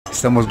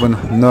Estamos, bueno,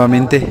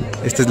 nuevamente,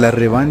 esta es la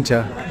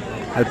revancha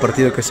al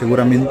partido que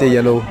seguramente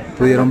ya lo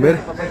pudieron ver,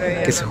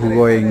 que se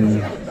jugó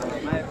en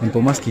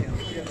Pomasqui.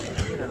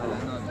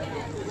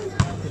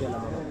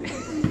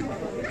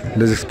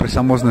 Les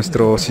expresamos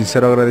nuestro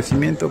sincero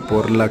agradecimiento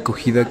por la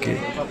acogida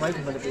que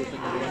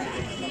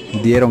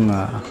dieron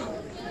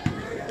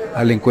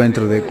al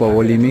encuentro de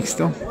Ecuavoley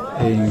Mixto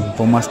en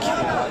Pomasqui.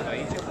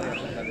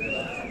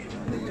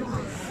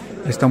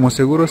 Estamos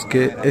seguros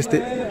que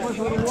este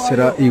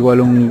será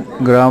igual un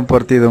gran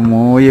partido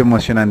muy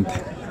emocionante.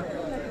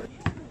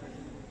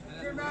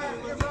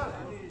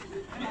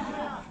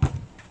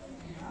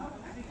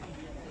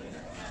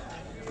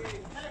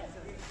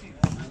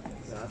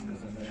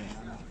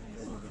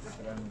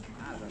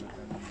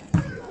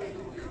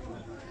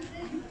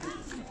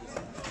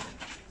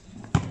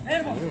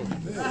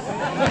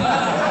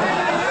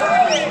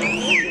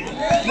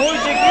 Muy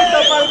chiquito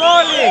para el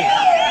boli.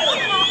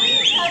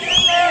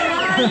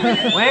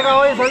 Juega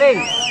hoy, Solín.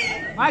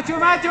 Macho,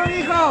 macho,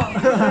 hijo.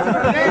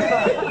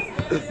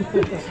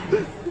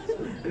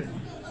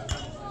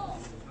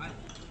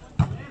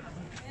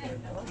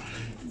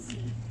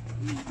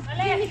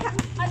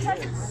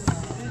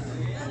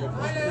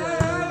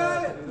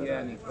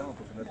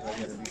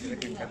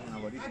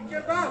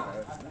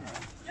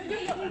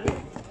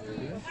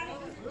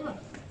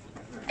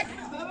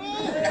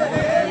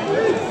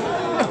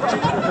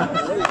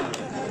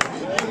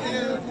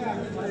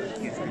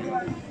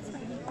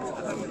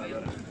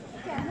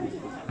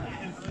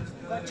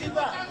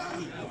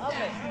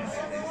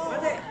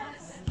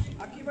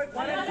 Aquí voy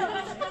 40.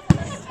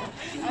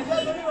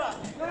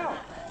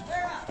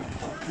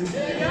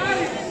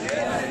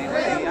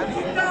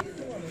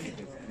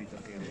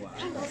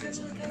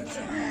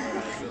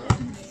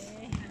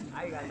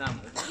 Ahí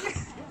ganamos.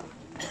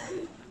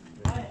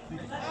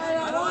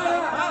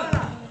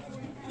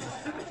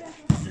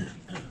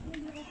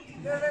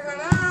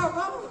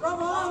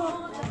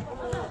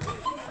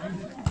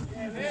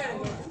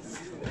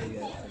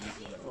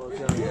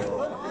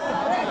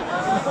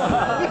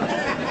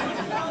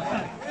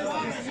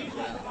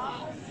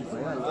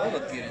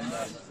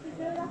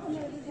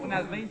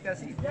 Unas 20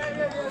 así.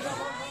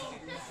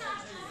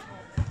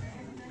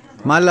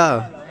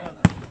 Mala.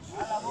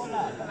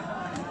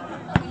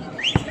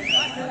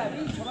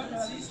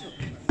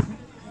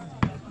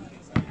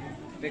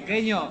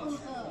 Pequeño.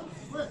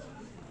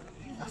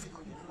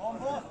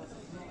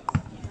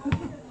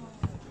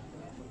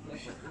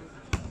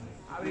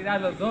 Abrirá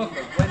los ojos,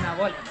 buena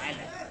bola.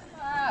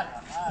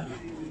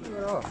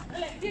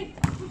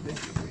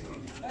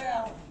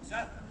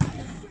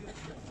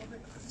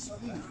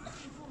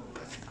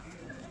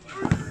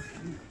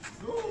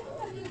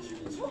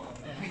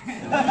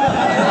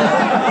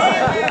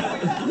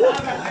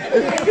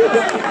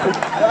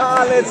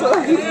 Dale,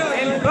 Solín.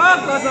 El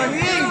rojo,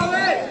 Solín.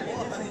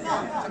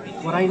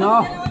 Por ahí no.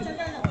 Ay,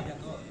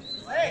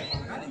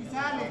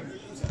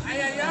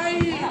 ay,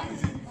 ay.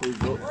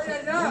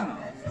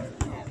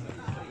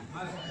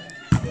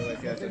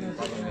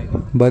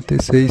 Bate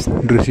 6,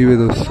 recibe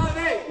 2.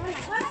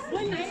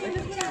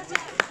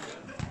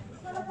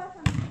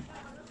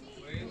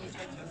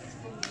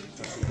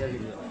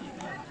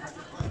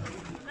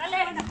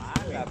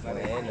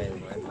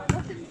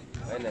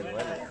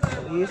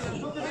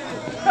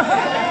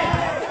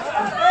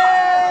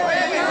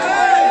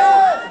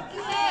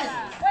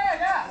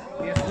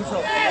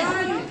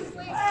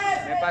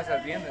 Me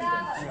pasas bien,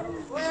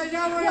 entonces. Voy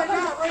allá, voy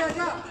allá, voy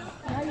allá.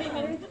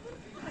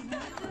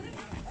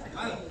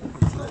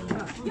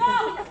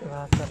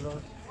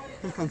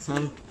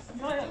 Cansado.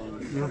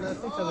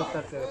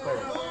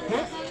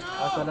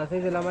 Hasta las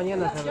 6 de la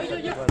mañana se va a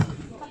estar.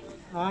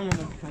 Ah, ya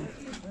no.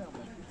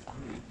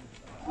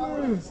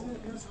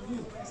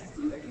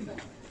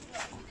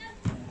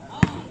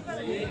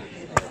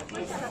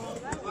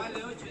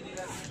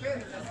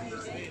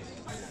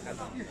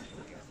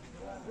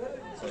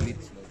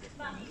 Solitos.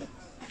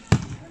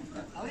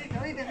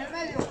 Ahorita, en el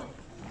medio.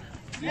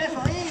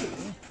 Eso ahí.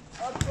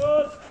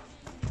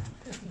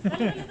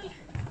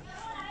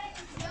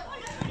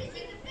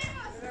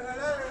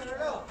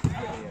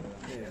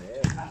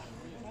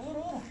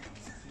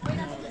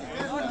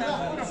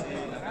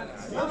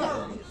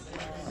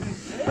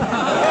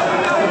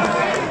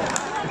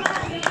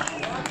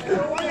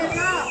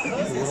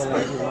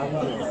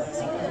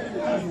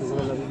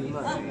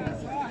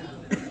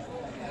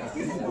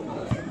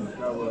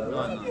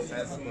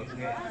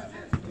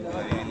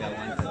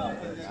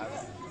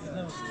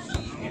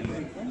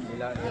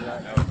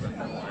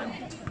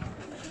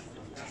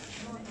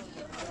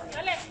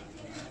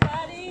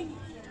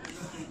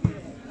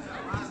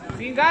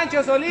 Sin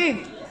gancho,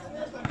 Solín.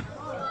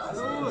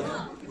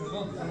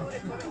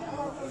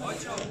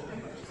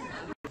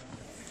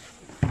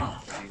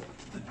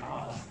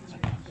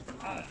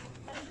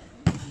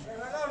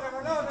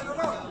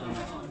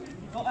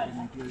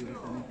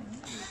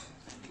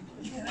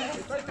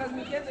 Estoy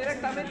transmitiendo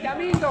directamente a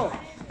Mixto.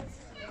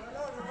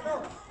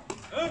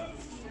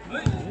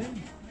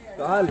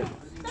 Dale.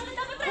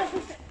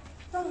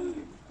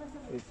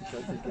 Este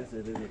parece que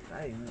se debe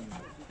caer, ¿no?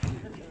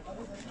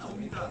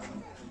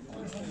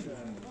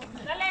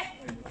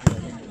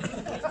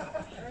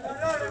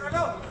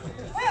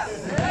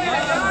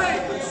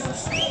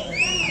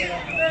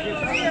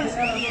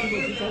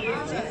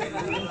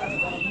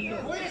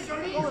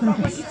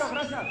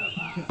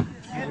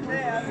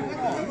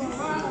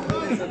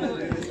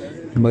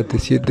 Bate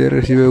 7,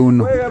 recibe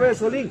 1. Juega, a ver,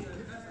 Solín.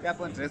 Ya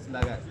pon 3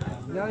 lagas.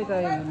 Ya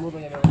ahorita en el mudo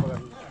ya me voy a pagar.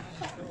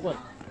 ¿Cuál?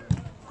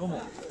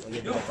 ¿Cómo?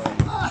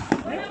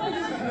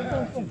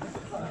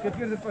 ¿Qué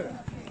pierde fuera?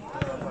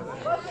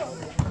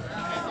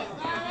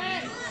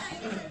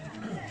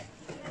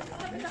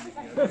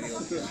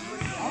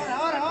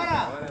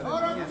 Ahora.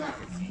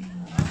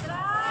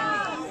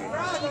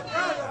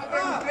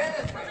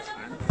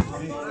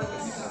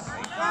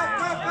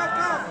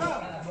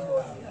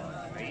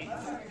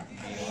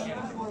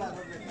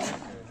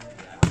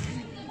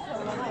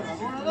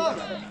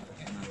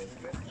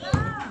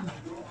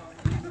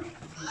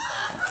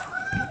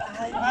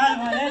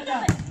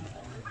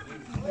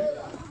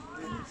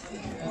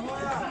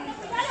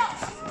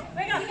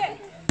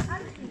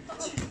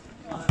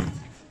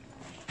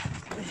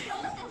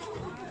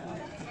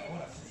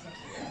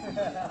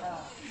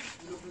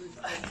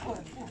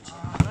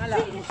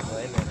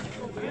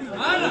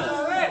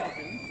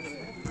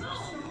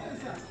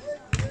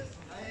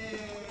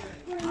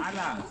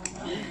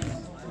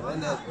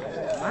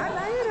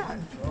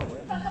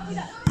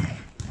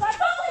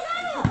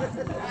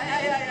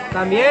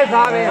 También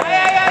sabe.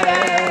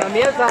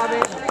 También sabe.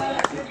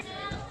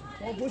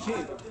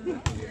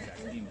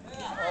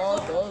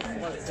 Dos,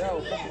 demasiado,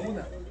 como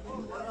una.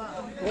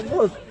 Con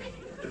dos.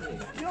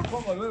 Yo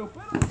como luego,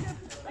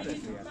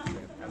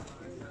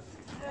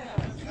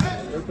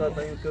 Esto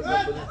también creo que lo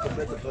pones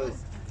completo otra vez.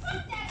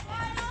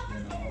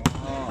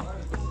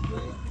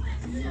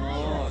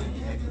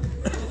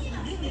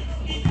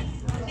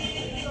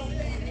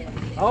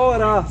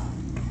 Ahora.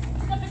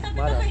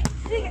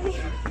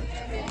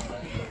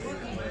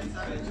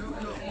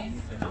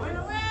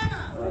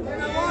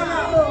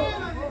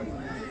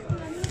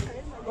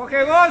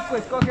 coge vos,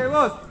 pues, coge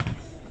vos.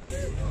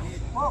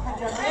 Coge,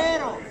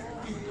 llavero.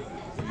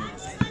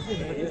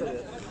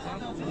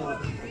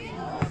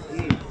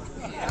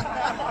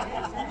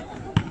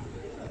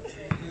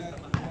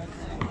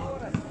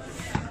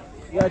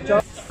 Ya,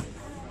 chao.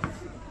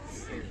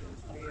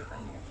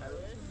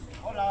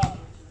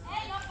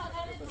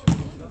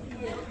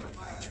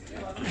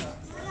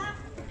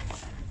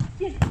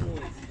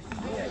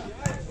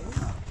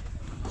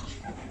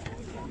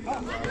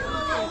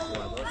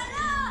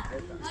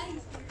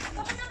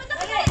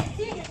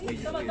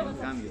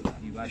 Cambio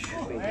y vaya.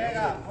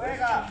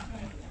 Juega.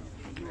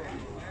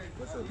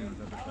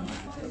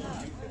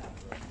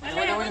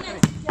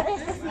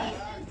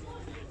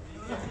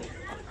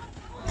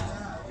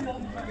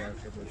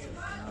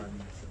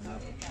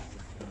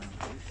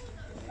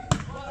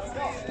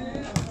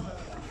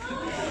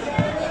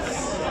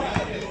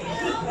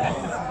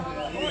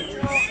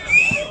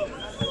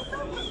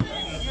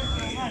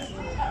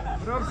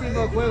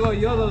 Próximo juego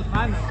yo 2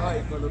 manos, ¿no?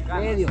 Y colocando.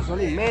 Medio,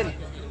 Solín,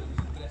 medio.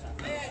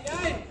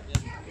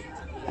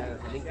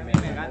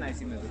 Me gana y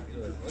si me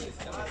retiro del gol.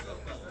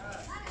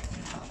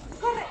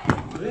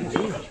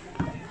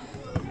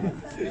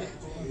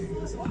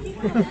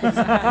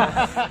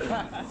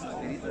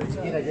 Ni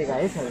siquiera llega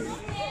a esa.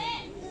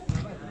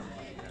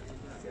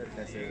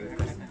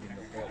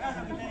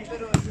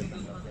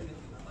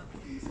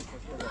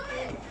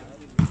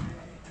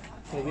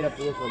 Si hubiera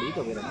podido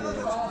solito, hubiera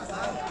podido.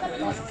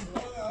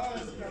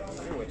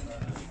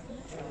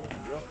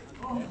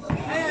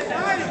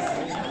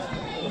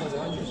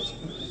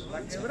 La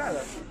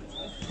quebrada.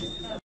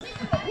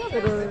 No,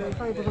 pero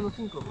están pasando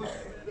 5.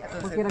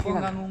 Cualquiera que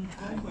gane. Un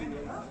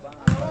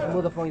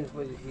Mudo point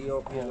después si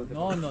yo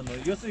pierdo. No,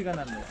 yo estoy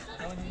ganando.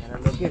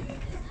 ¿Ganando qué?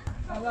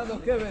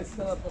 Ganando qué ves,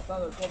 cada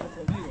apostado el combo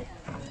conmigo.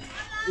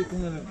 Y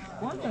con el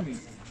 ¿cuánto ni?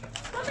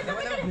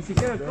 Ni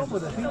siquiera el combo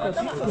de 5 a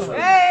 5.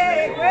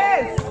 ¡Ey,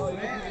 pues!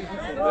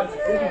 Yo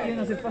que quieren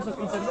hacer paso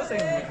con cerveza y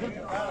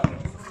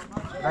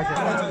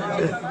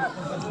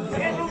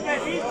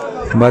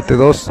Bate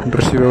 2,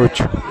 recibe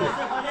 8.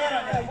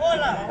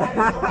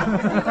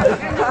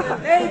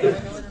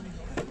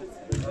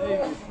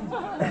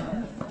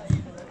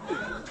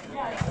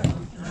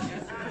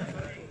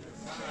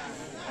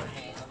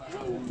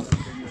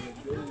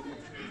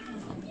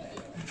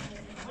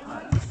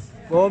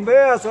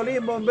 Bombea,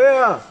 Solín,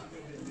 bombea.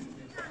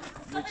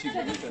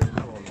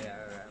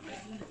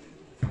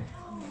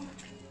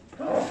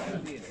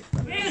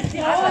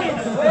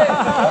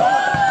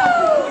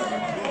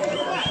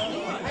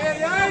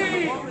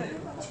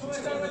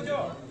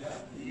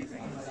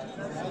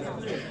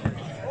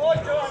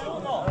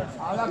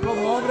 habla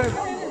como hombre.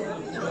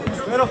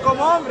 Pero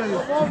como hombre,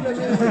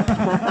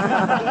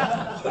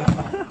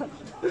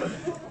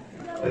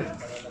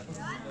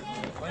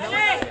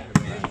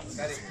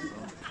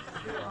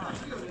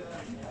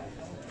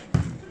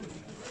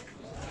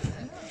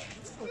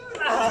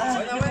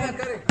 Buena,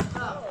 Karen.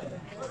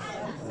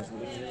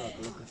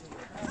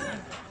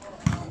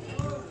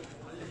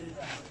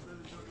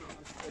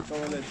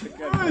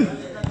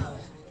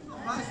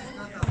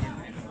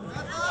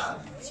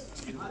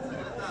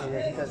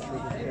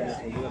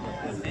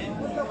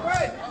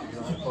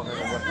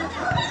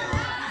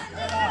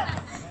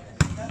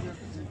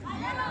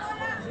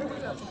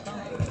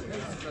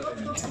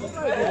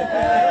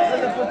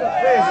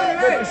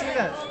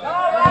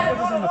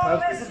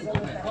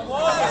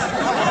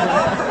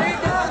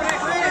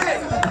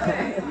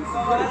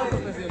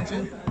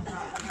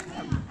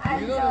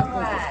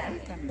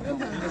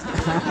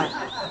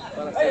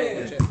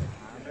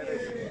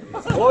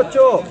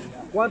 ¡8!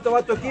 ¿Cuánto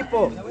va tu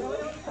equipo?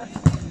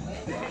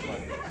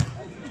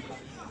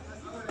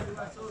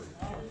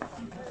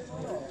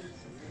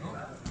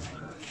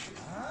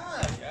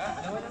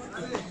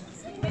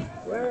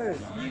 Pues.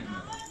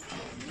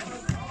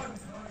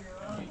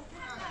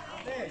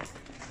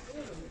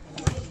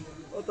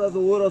 Está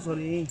duro,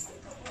 Solín.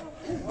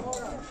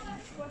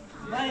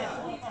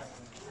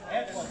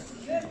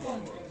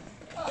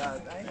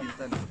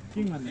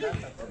 ¿Quién manda?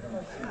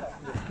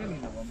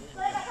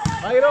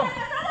 ¡Mayro!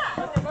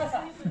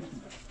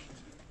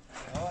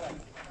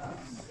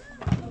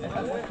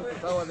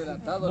 Estaba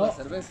adelantado la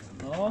cerveza.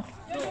 No.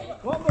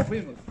 ¿Cómo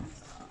fuimos?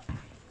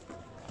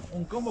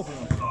 Un combo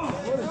fuimos.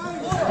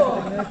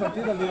 En el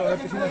partido digo, a ver,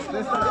 piscina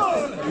expresa.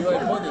 Iba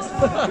el pones.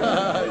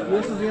 Y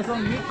esos días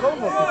son mi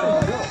combo que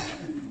tengo yo.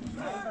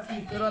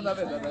 Pero anda a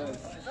ver, anda a ver.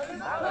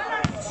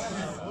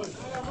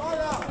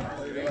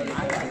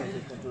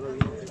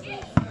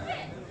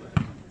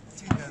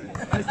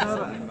 Ahí está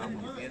ahora.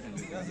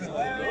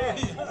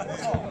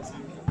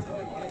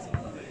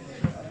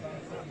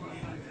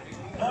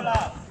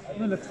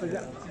 No le estoy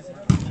ya.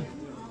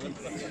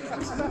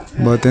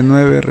 Bate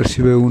 9,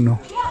 recibe 1.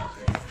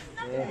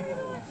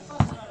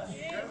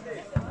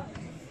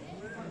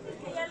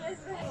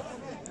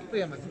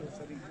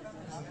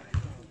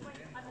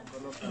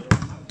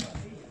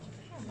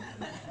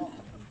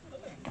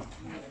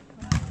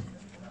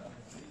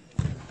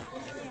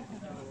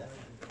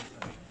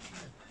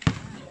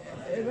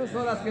 Esas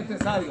son las que te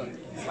salgan.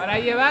 Para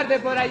llevarte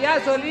por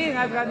allá, Solín,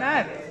 a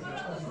ganar.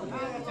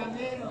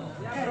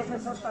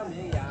 Profesor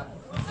también, ya.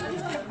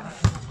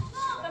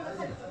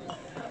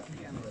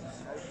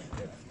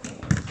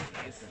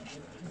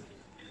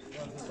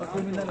 Va a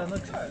culminar la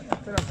noche.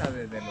 Pero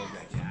sabes de los de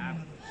allá.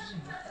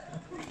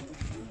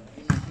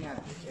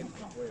 Imagínate, él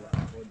que juega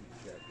a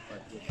policía,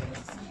 partido,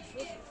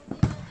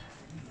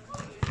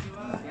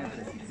 imagínate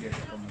si quiere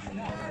como se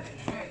llama.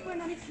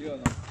 ¿Sí o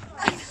no?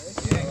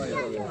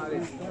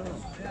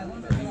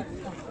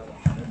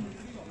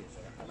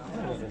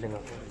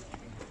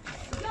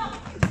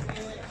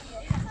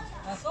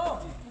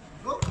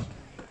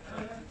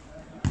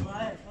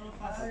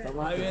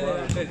 Ahí viene la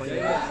Jessi.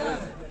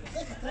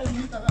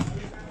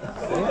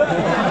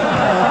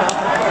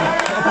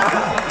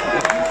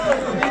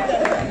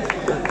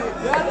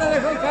 Ya te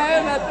dejó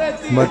caer la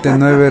Jessi. Bate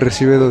 9,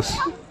 recibe 2.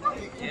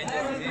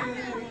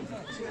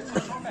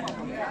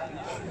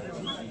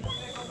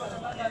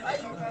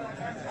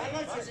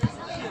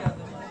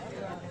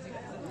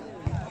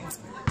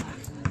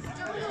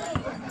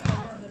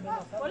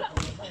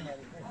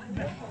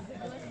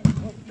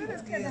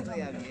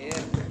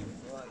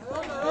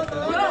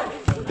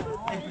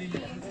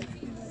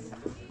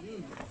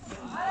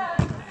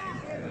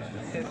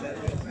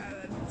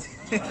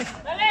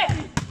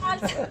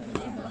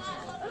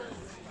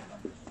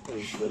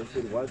 Pero es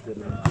igual de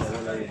la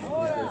bola de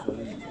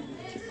Solín.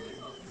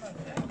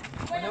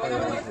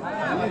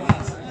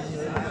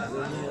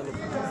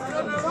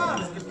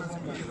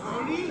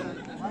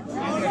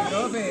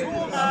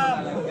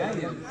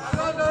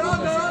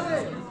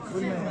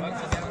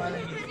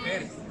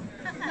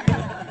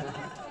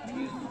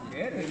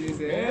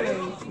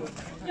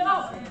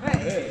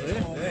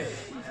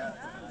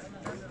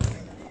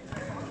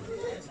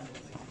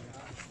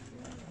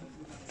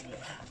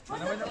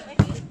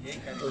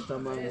 Está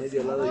más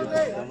medio lado y otro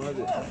está más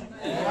de...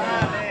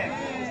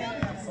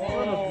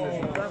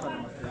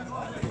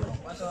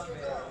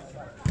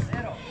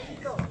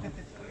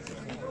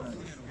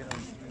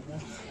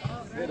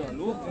 Pero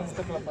Luz,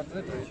 está con la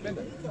pantaleta de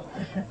pena.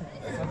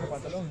 Está con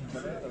pantalón,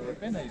 de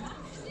pena.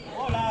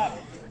 ¡Hola!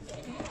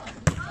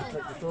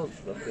 Todos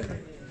los pena.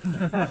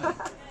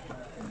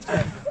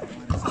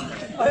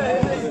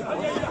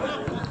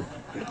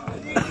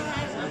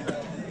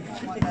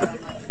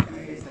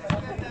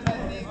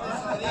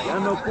 Ya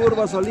no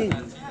curva, Solín.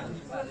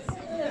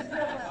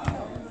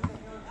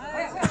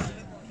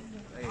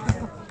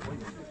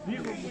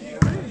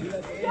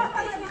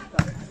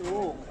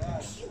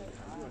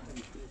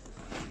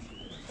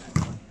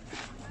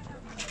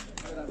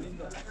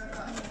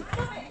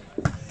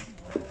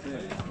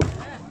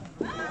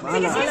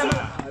 Sigue, sigue, sigue.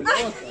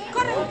 ¡Ay!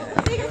 ¡Corre!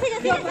 Sigue, sigue,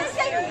 sigue.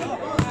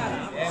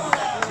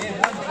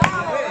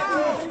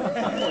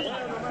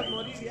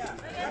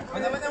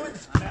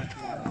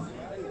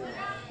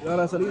 Y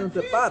ahora, Solín, no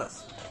te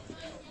paras.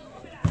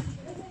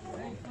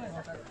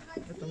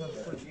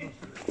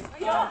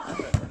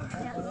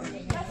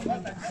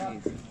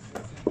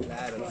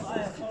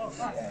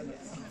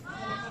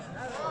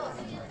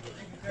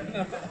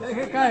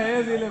 Deje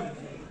caer, dile.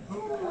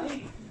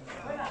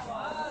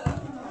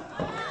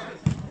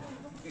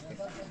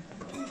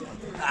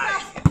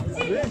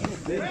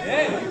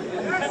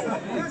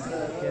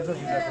 Eso sí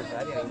es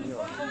necesario, yo.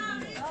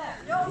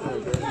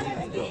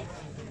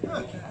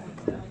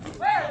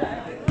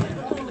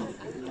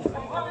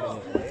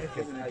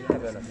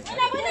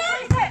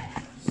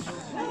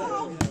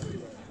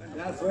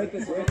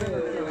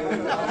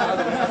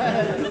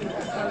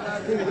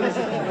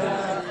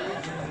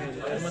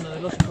 Hermano de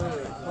los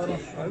fueron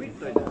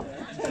suavitos ya.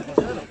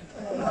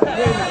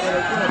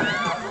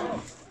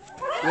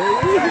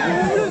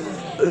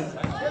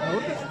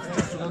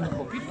 Sudando un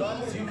poquito.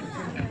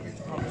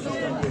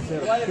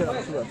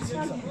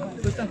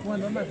 Tú estás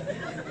jugando más.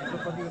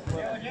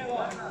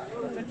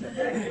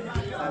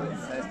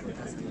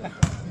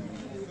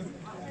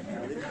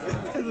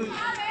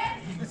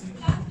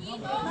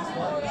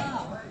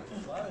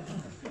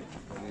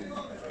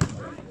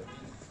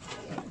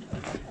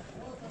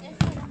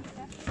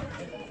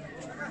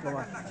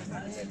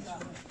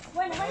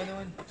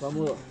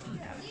 Vamos.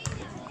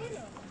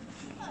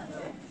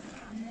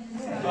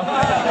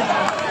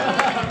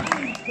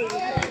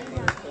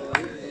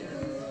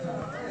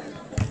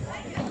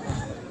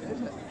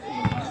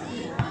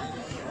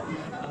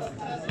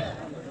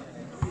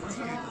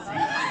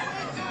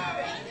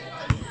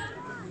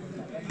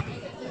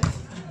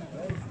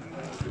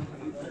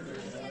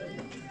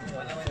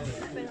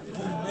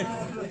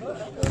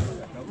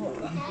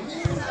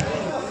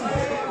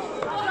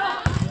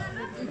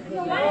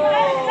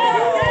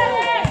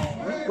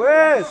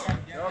 Juez,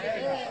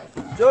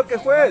 choque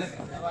juez.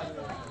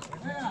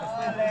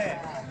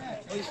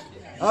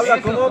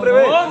 Habla como hombre,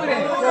 ve. Como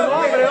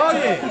hombre,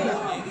 oye.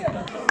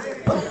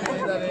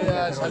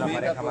 La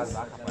pareja más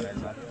baja para el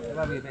bar.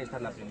 Va a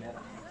estar la primera.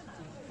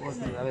 Vos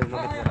una vez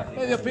no metes la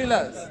primera. Medio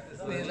pilas.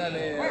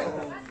 Dale.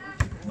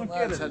 No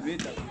quieres.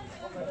 Salvita.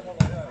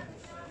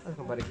 Vamos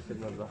con pareja que es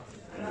más baja.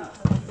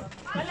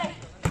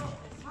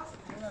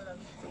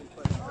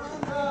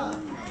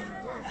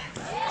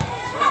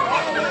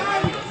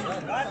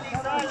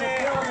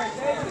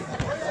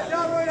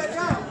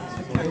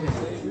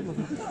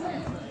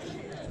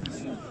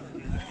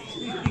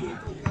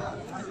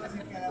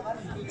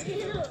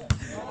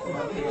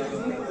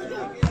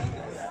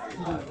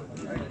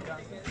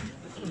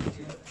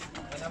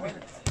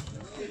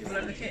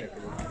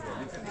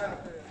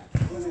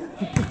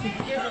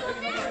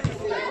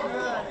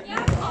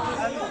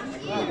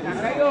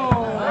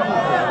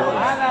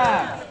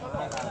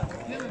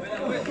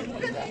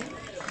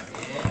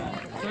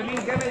 Solín,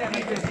 ¿qué me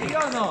llamaste? ¿Sí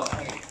o no?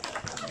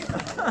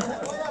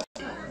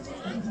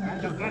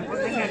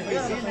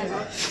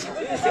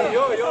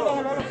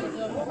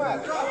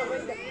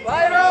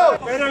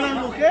 Pero las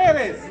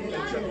mujeres.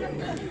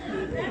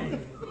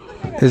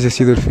 Ese ha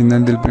sido el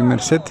final del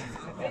primer set.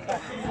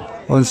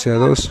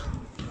 11-2.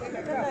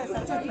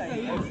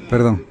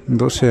 Perdón,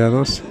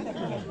 12-2.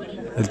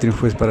 El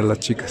triunfo es para las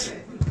chicas.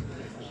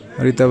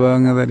 Ahorita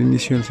van a dar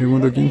inicio al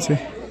segundo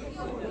 15.